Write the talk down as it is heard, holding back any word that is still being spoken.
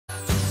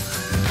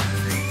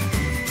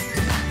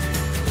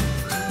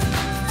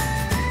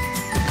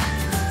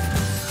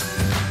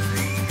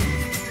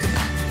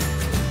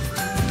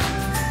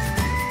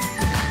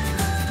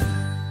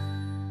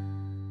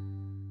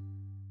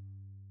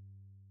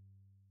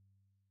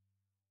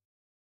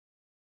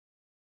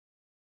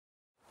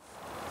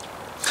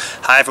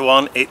Hi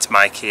everyone, it's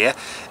Mike here.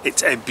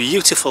 It's a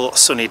beautiful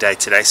sunny day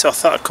today, so I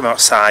thought I'd come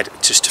outside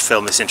just to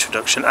film this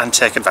introduction and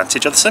take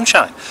advantage of the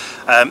sunshine.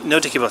 No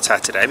dicky butt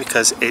out today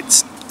because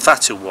it's far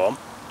too warm.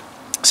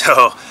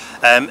 So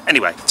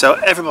anyway, so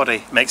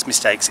everybody makes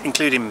mistakes,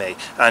 including me,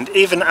 and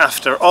even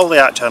after all the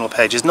art journal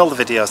pages and all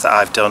the videos that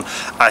I've done,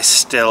 I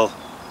still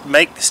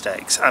make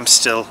mistakes. I'm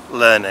still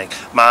learning.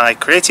 My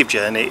creative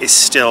journey is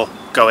still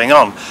going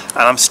on,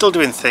 and I'm still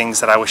doing things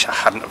that I wish I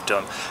hadn't have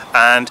done.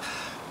 And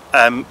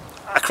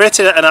I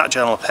created an art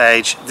journal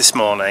page this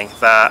morning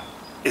that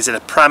is a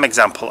prime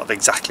example of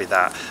exactly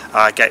that.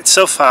 I get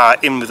so far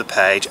in with the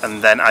page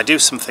and then I do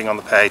something on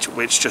the page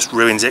which just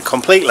ruins it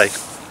completely.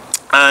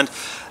 And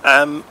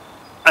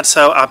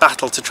so I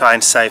battle to try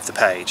and save the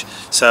page.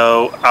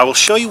 So I will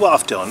show you what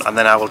I've done and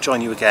then I will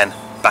join you again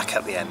back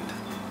at the end.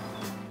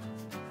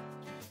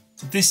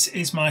 This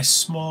is my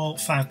small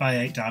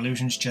 5x8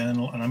 Dylusions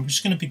journal, and I'm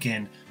just going to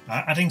begin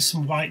by adding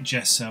some white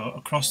gesso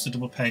across the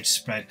double page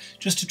spread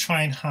just to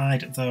try and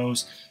hide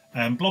those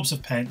blobs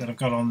of paint that I've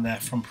got on there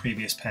from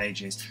previous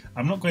pages.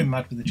 I'm not going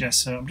mad with the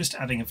gesso, I'm just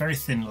adding a very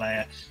thin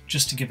layer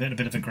just to give it a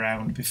bit of a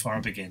ground before I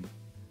begin.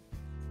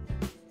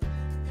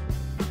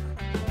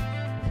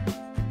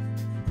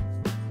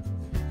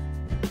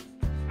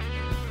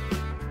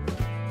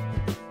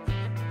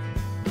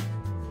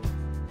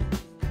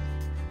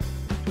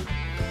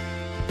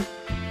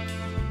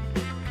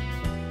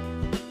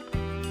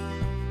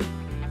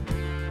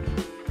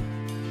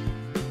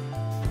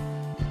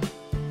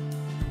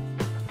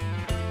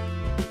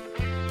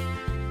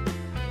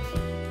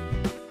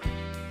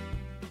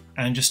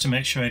 And just to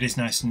make sure it is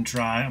nice and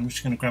dry, I'm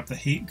just going to grab the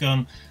heat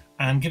gun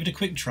and give it a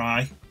quick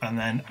dry, and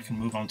then I can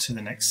move on to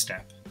the next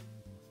step.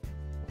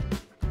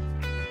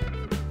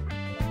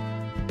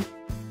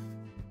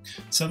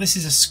 So this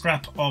is a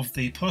scrap of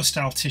the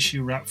Postal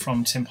tissue wrap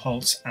from Tim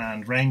Holtz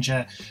and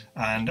Ranger,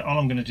 and all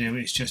I'm going to do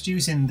is just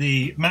using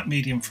the matte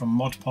medium from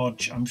Mod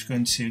Podge, I'm just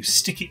going to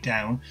stick it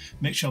down,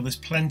 make sure there's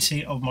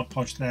plenty of Mod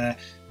Podge there,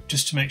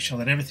 just to make sure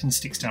that everything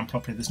sticks down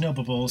properly. There's no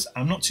bubbles.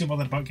 I'm not too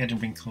bothered about getting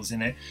wrinkles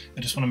in it. I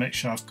just want to make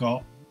sure I've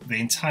got the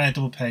entire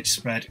double page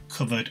spread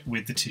covered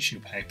with the tissue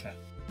paper.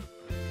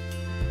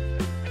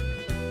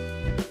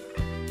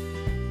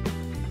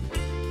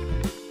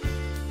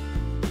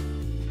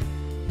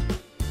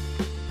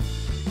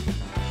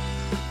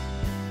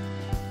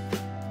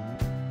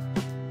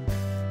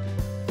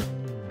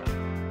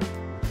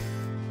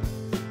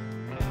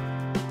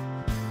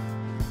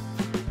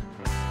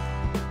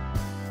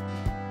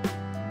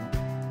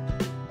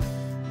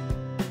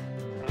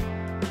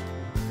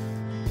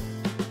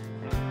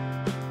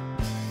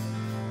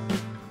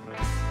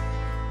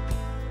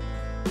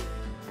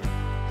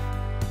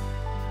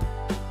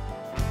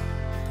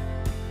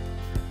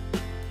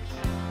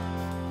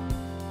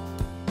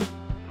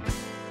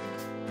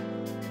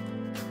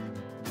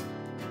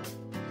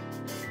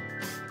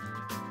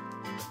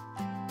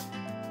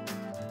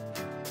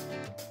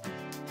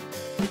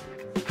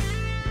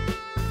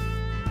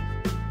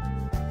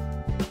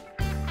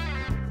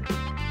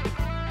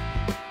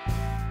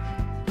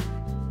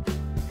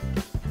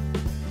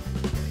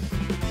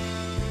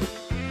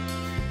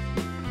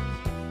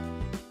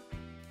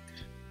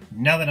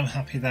 Now that I'm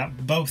happy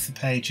that both the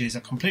pages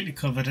are completely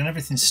covered and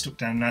everything's stuck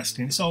down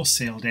nicely and it's all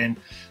sealed in,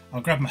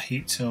 I'll grab my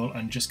heat tool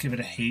and just give it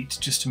a heat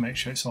just to make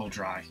sure it's all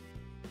dry.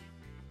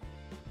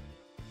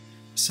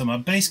 So my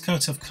base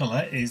coat of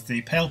colour is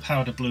the pale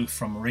powder blue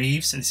from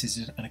Reeves. This is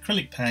an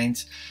acrylic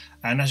paint,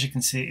 and as you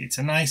can see it's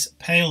a nice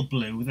pale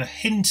blue with a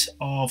hint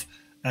of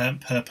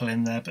purple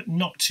in there, but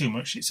not too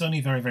much. It's only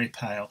very, very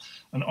pale,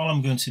 and all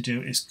I'm going to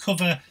do is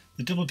cover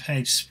the double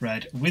page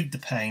spread with the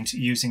paint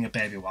using a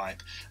baby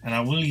wipe, and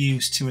I will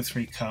use 2 or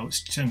 3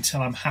 coats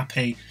until I'm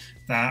happy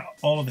that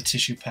all of the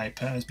tissue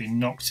paper has been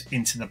knocked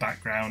into the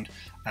background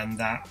and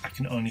that I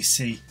can only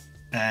see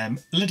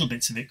little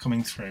bits of it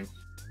coming through.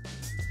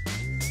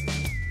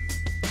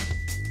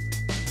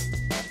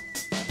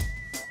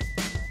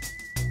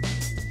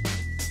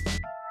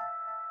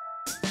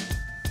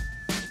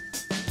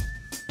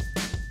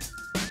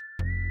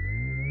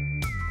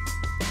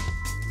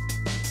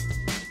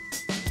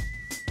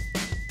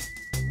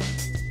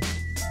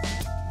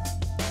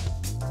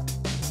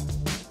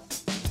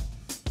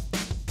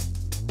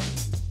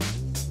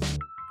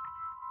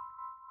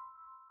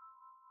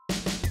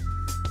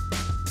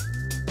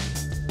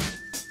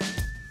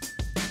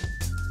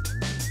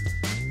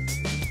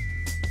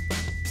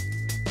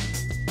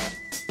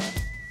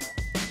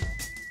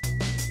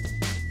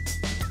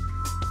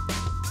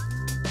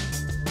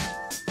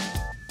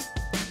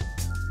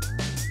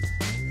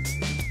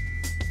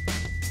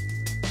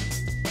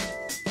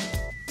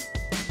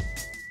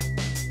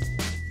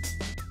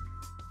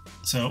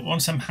 So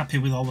once I'm happy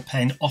with all the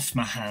paint off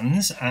my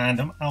hands, and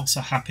I'm also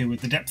happy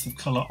with the depth of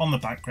colour on the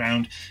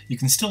background, you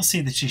can still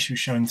see the tissue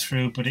showing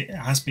through, but it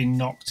has been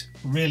knocked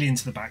really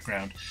into the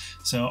background.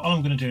 So all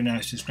I'm going to do now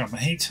is just grab my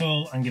heat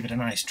tool and give it a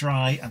nice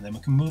dry, and then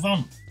we can move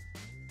on.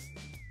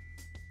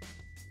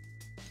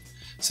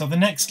 So the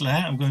next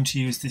layer, I'm going to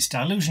use this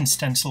Dylusion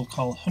stencil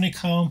called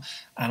Honeycomb,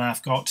 and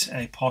I've got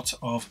a pot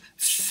of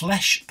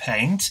flesh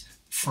paint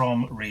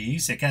from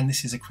Reeves. Again,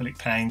 this is acrylic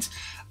paint,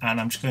 and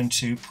I'm just going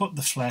to put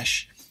the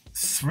flesh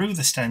through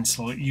the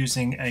stencil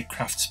using a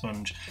craft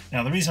sponge.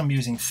 Now the reason I'm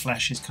using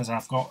flesh is because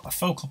I've got a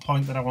focal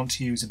point that I want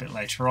to use a bit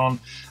later on,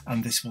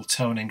 and this will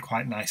tone in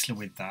quite nicely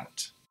with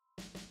that.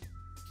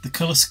 The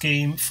colour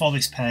scheme for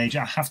this page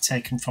I have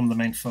taken from the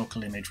main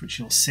focal image, which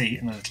you'll see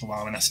in a little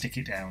while when I stick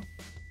it down.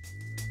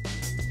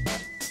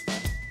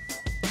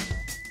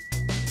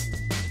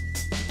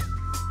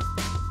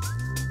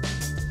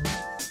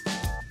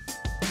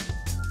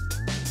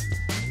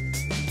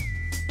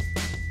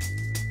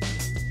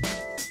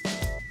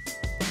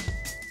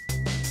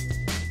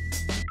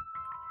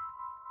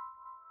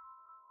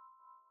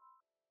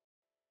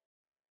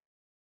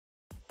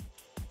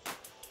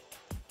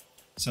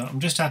 So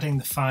I'm just adding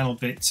the final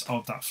bits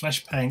of that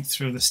flesh paint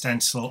through the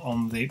stencil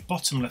on the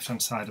bottom left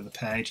hand side of the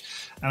page,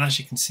 and as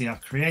you can see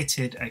I've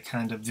created a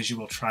kind of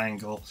visual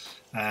triangle,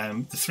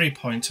 the 3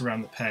 points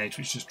around the page,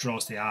 which just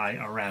draws the eye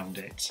around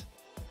it.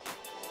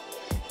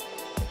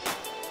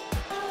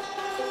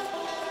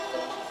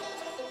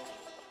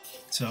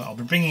 So I'll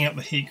be bringing up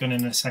the heat gun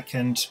in a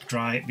second to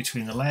dry it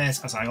between the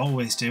layers, as I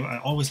always do. I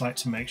always like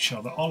to make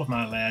sure that all of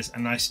my layers are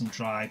nice and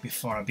dry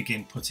before I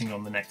begin putting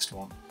on the next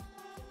one.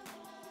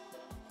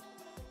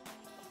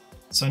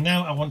 So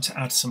now I want to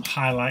add some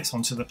highlights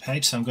onto the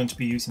page, so I'm going to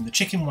be using the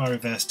chicken wire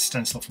reversed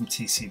stencil from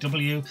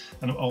TCW,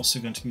 and I'm also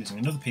going to be using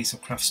another piece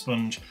of craft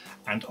sponge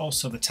and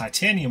also the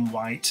titanium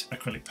white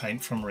acrylic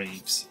paint from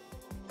Reeves.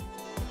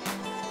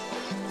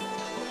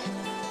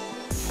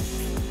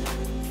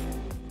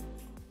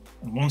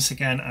 And once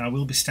again I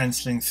will be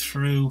stenciling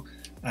through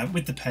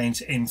with the paint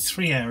in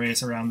 3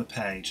 areas around the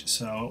page.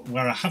 So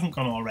where I haven't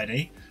gone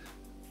already,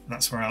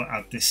 that's where I'll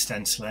add this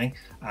stenciling,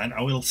 and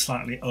I will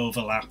slightly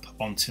overlap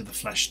onto the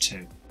flesh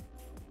too.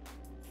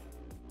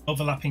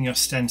 Overlapping your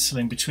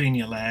stenciling between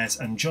your layers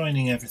and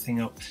joining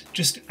everything up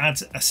just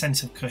adds a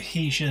sense of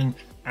cohesion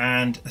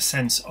and a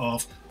sense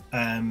of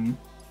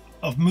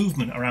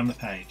movement around the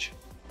page.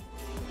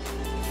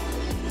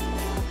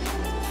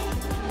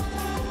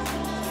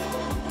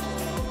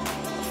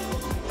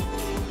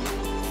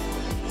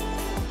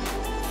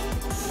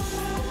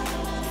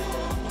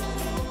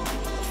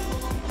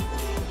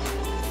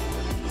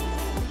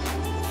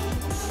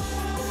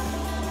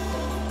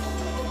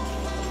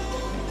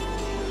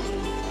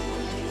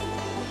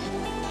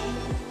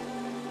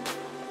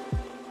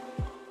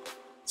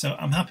 So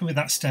I'm happy with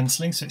that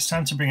stenciling, so it's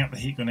time to bring up the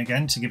heat gun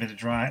again to give it a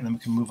dry, and then we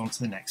can move on to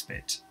the next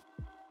bit.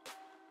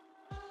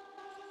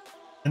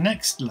 The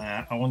next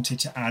layer I wanted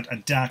to add a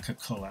darker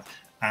colour,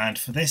 and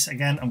for this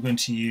again I'm going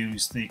to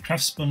use the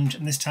craft sponge,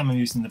 and this time I'm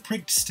using the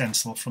bricked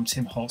stencil from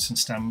Tim Holtz and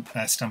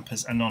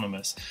Stampers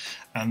Anonymous,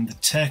 and the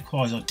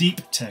turquoise or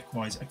deep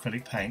turquoise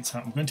acrylic paint. So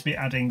I'm going to be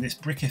adding this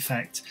brick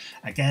effect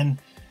again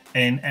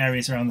in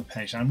areas around the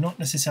page. I'm not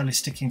necessarily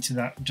sticking to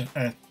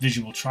that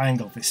visual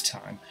triangle this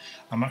time.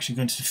 I'm actually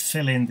going to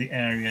fill in the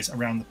areas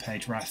around the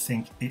page where I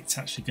think it's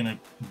actually going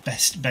to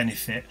best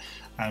benefit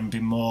and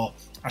be more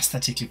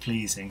aesthetically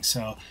pleasing.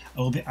 So I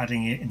will be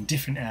adding it in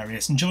different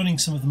areas and joining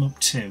some of them up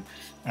too,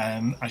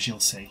 as you'll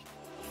see.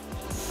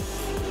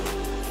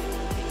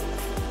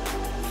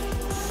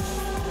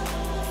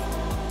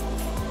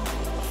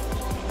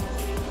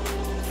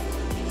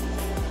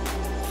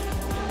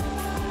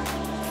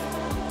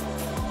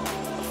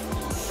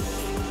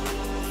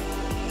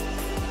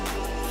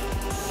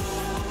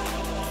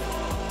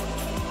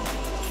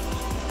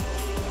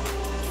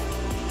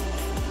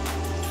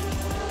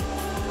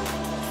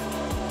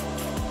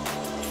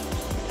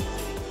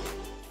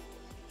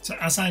 So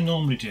as I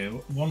normally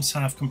do, once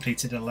I've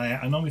completed a layer,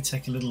 I normally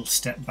take a little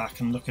step back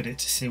and look at it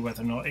to see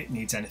whether or not it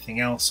needs anything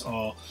else,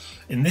 or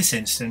in this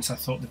instance I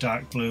thought the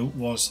dark blue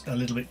was a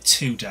little bit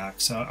too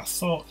dark, so I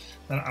thought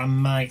that I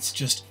might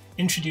just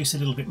introduce a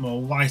little bit more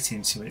white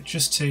into it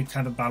just to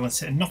kind of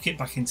balance it and knock it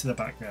back into the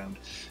background.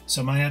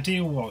 So my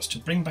idea was to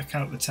bring back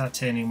out the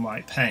titanium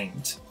white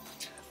paint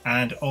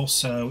and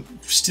also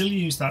still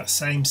use that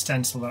same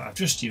stencil that I've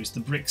just used, the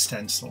brick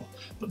stencil,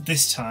 but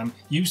this time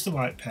use the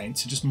white paint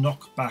to just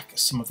knock back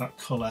some of that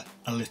colour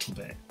a little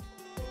bit.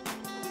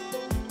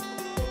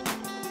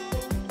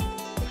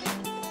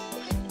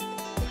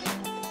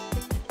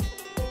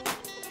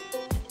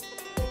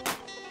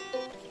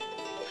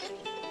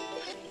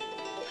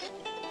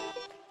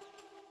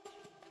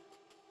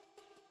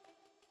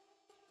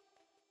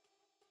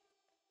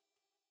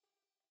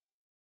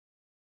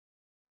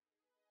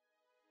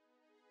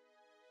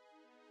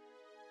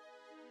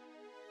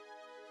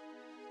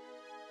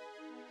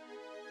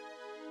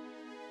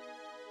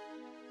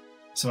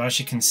 So as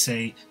you can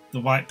see, the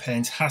white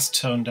paint has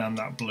toned down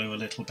that blue a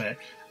little bit,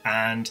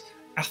 and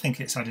I think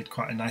it's added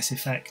quite a nice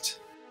effect.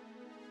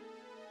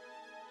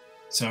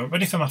 So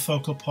ready for my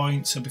focal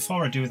point. So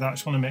before I do that, I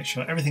just want to make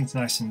sure everything's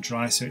nice and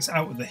dry so it's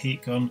out with the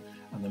heat gun,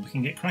 and then we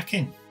can get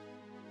cracking.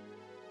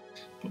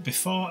 But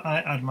before I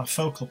add my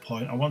focal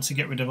point, I want to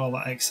get rid of all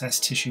that excess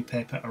tissue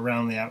paper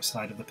around the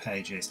outside of the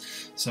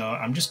pages. So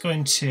I'm just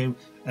going to,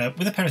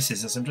 with a pair of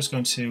scissors, I'm just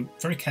going to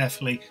very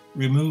carefully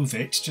remove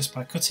it just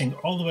by cutting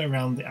all the way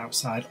around the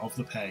outside of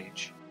the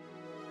page.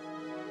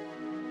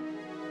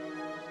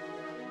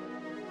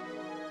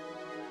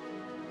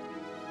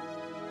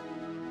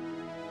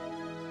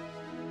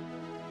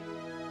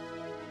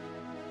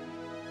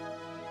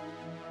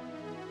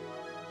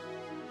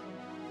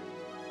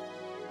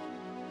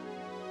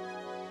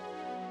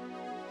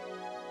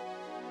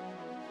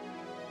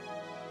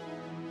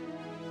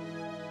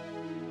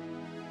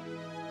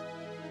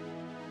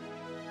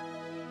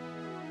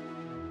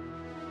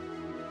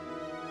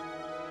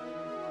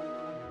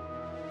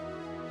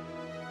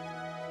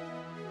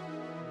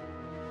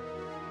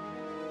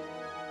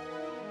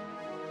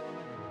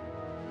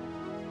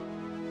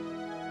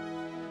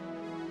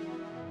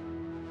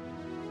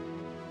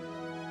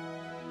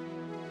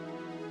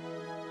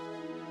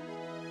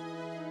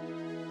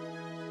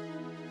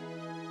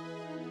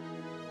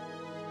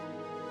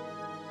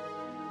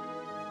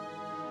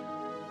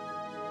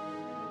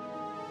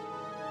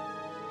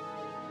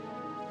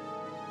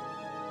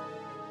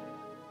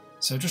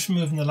 So just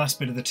removing the last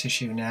bit of the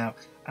tissue now,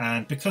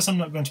 and because I'm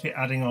not going to be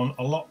adding on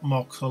a lot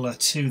more colour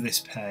to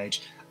this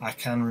page, I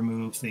can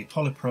remove the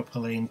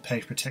polypropylene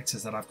page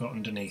protectors that I've got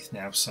underneath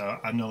now, so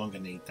I no longer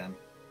need them.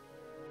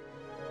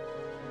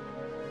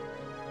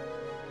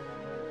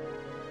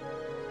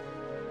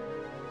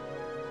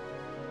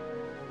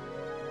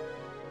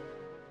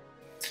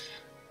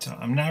 So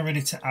I'm now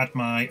ready to add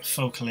my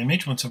focal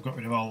image once I've got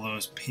rid of all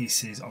those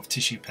pieces of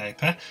tissue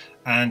paper,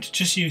 and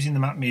just using the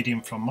matte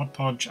medium from Mod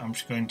Podge, I'm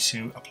just going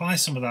to apply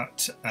some of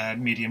that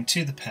medium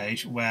to the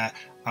page where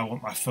I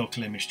want my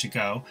focal image to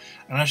go.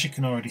 And as you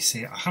can already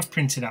see, I have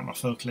printed out my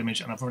focal image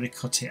and I've already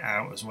cut it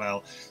out as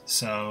well.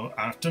 So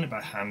I've done it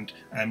by hand,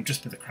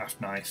 just with a craft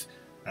knife.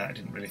 I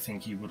didn't really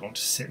think you would want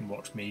to sit and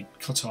watch me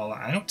cut all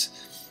that out.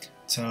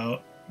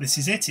 So this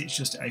is it. It's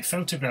just a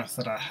photograph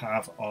that I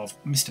have of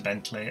Mr.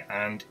 Bentley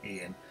and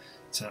Ian.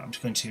 So I'm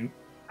just going to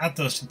add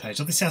those to the page.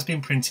 So this has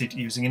been printed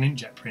using an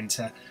inkjet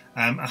printer.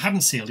 I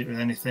haven't sealed it with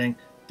anything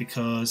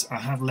because I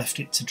have left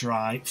it to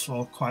dry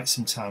for quite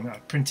some time. I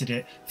printed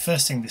it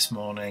first thing this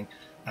morning,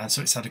 and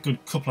so it's had a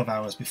good couple of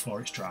hours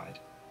before it's dried.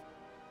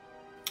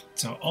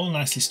 So all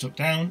nicely stuck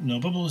down, no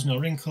bubbles, no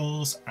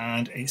wrinkles,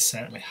 and it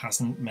certainly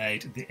hasn't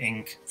made the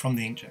ink from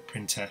the inkjet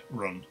printer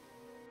run.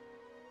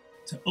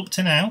 So up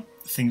to now,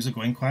 things are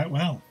going quite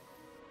well.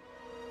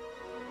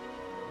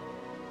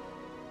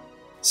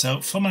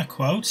 So for my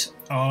quote,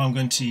 all I'm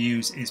going to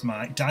use is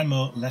my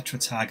Dymo letter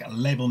tag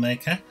label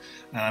maker,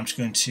 and I'm just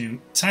going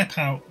to type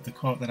out the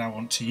quote that I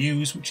want to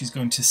use, which is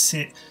going to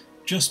sit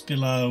just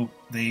below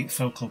the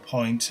focal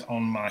point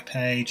on my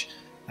page,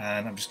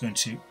 and I'm just going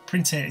to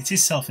print it. It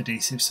is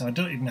self-adhesive, so I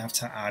don't even have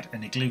to add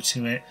any glue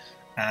to it,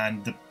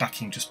 and the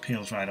backing just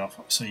peels right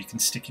off so you can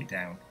stick it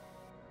down.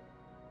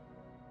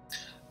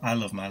 I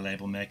love my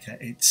label maker.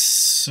 It's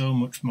so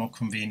much more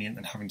convenient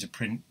than having to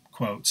print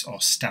quotes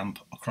or stamp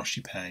across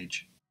your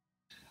page.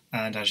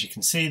 And as you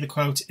can see, the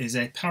quote is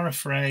a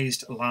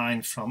paraphrased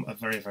line from a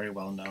very, very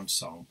well-known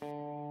song.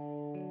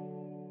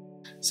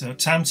 So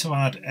time to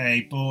add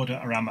a border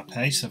around my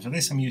page. So for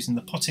this I'm using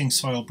the Potting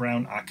Soil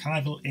Brown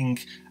Archival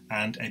ink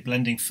and a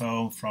blending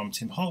foam from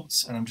Tim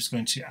Holtz, and I'm just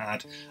going to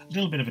add a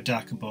little bit of a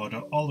darker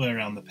border all the way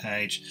around the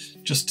page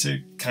just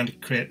to kind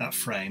of create that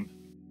frame.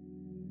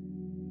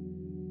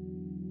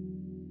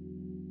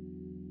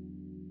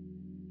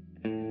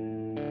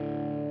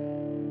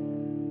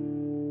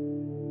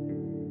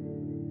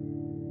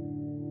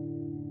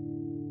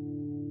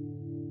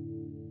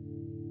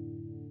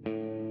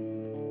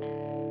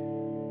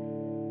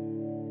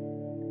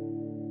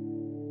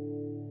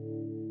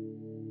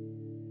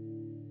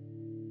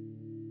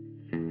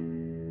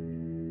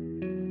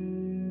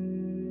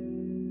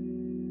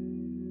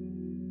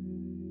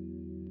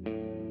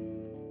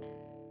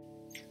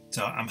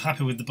 So I'm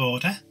happy with the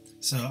border,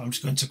 so I'm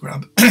just going to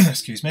grab,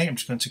 excuse me, I'm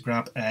just going to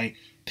grab a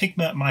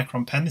Pigma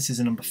Micron pen. This is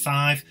a number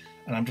 5,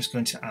 and I'm just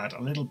going to add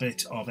a little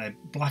bit of a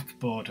black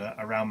border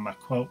around my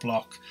quote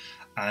block,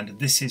 and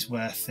this is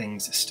where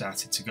things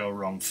started to go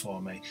wrong for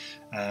me.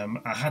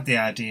 I had the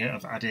idea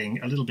of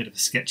adding a little bit of a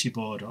sketchy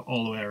border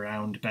all the way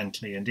around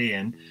Bentley and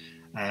Ian,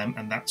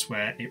 and that's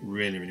where it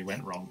really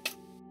went wrong.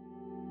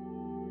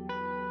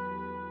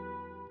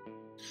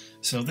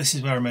 So this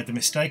is where I made the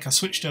mistake. I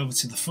switched over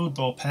to the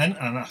football pen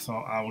and I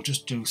thought I will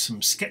just do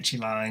some sketchy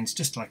lines,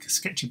 just like a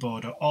sketchy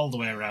border all the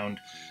way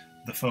around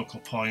the focal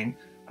point.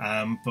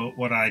 But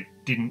what I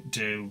didn't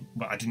do,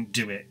 I didn't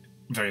do it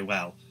very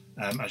well.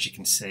 As you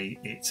can see,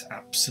 it's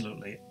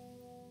absolutely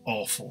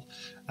awful.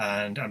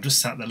 And I'm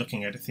just sat there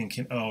looking at it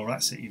thinking, oh,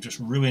 that's it, you've just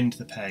ruined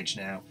the page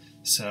now.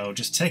 So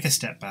just take a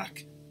step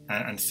back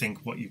and think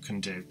what you can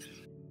do.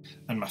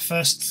 And my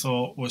first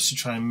thought was to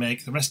try and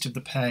make the rest of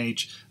the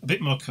page a bit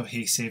more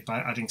cohesive by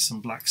adding some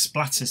black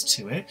splatters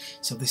to it.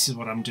 So this is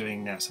what I'm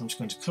doing now. So I'm just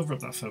going to cover up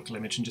that focal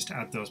image and just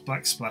add those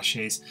black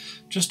splashes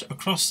just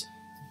across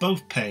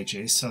both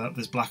pages so that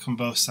there's black on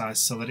both sides,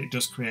 so that it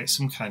does create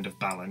some kind of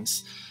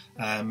balance.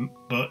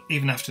 But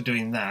even after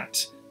doing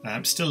that,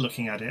 I'm still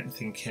looking at it and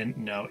thinking,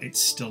 no, it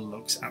still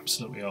looks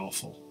absolutely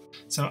awful.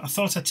 So I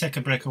thought I'd take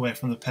a break away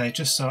from the page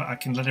just so I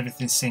can let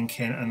everything sink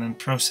in and then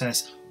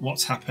process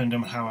what's happened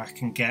and how I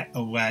can get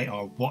away,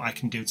 or what I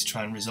can do to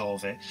try and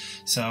resolve it.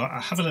 So I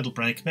have a little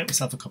break, make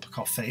myself a cup of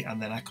coffee,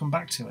 and then I come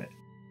back to it.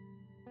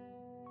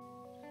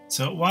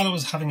 So while I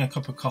was having a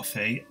cup of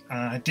coffee,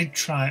 I did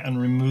try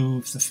and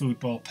remove the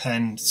football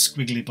pen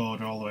squiggly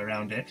border all the way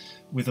around it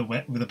with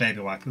a baby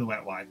wipe, with a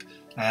wet wipe.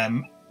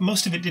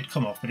 Most of it did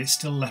come off, but it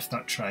still left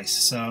that trace.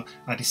 So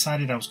I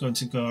decided I was going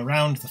to go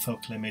around the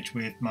focal image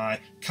with my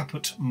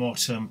Caput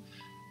Mortem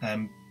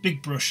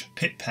big brush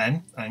pit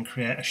pen and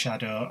create a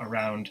shadow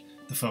around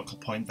the focal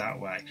point that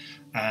way.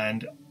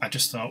 And I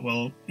just thought,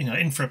 well, you know,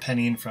 in for a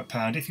penny, in for a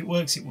pound. If it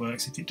works, it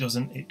works. If it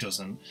doesn't, it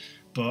doesn't.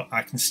 But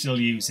I can still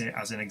use it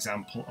as an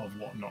example of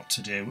what not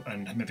to do,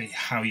 and maybe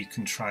how you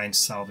can try and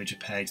salvage a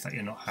page that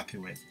you're not happy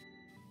with.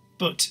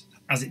 But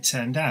as it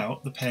turned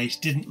out, the page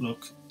didn't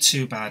look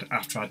too bad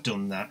after I'd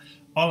done that.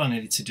 All I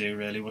needed to do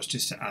really was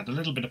just to add a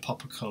little bit of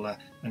pop of colour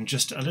and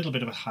just a little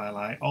bit of a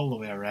highlight all the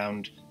way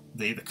around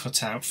the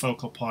cutout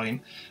focal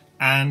point,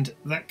 and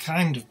that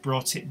kind of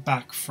brought it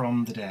back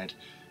from the dead.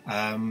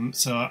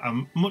 So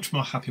I'm much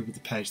more happy with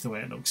the page the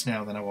way it looks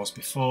now than I was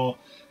before.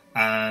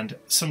 And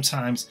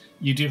sometimes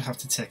you do have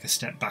to take a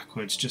step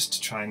backwards just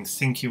to try and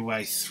think your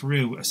way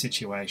through a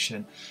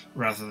situation,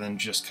 rather than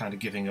just kind of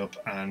giving up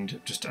and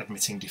just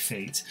admitting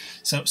defeat.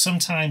 So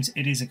sometimes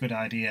it is a good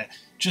idea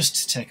just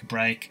to take a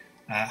break,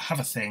 have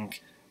a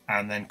think,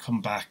 and then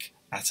come back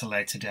at a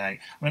later date.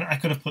 I mean, I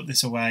could have put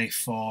this away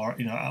for,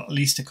 you know, at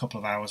least a couple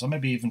of hours, or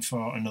maybe even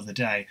for another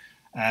day,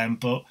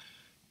 but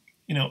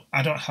you know,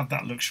 I don't have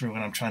that luxury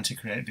when I'm trying to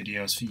create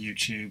videos for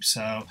YouTube.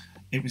 So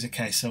it was a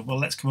case of, well,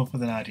 let's come up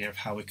with an idea of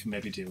how we can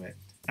maybe do it.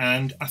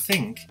 And I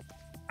think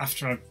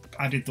after I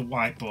added the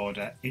white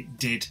border, it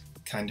did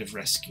kind of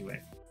rescue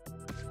it.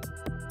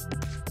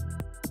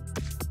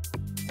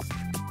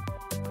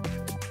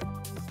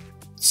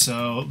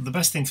 So the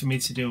best thing for me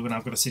to do when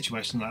I've got a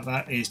situation like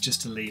that is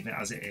just to leave it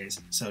as it is.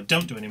 So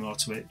don't do any more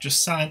to it,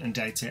 just sign and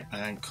date it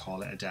and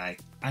call it a day.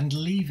 And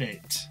leave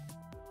it.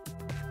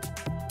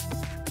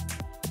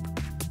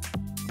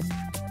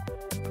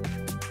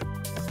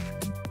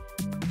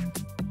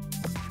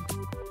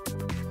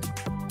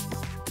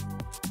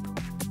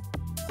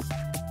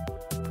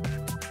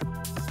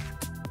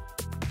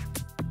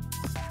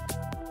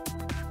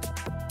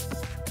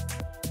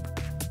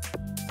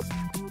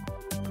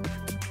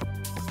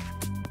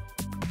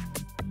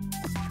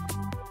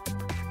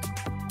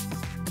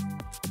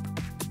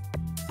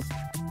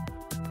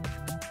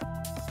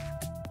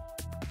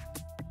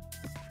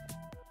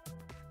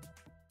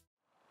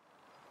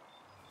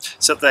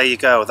 So there you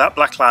go, that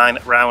black line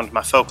around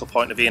my focal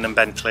point of Ian and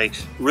Bentley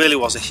really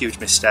was a huge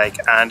mistake,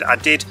 and I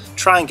did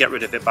try and get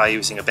rid of it by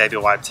using a baby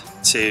wipe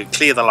to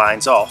clear the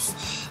lines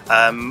off,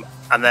 and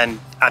then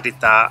added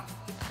that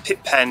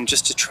pit pen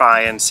just to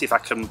try and see if I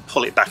can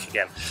pull it back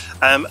again.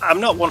 I'm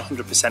not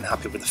 100%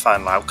 happy with the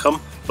final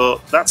outcome,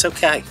 but that's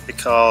okay,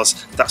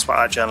 because that's what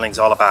art journaling is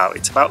all about.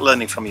 It's about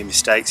learning from your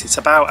mistakes, it's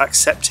about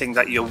accepting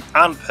that you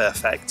aren't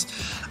perfect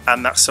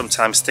and that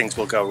sometimes things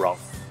will go wrong.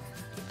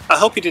 I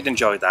hope you did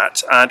enjoy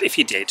that, and if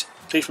you did,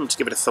 please remember to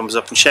give it a thumbs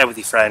up and share with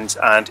your friends,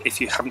 and if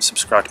you haven't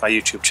subscribed to my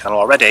YouTube channel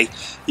already,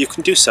 you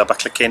can do so by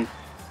clicking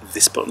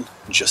this button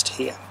just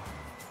here.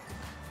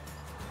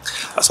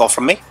 That's all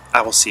from me.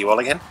 I will see you all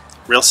again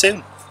real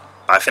soon.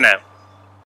 Bye for now.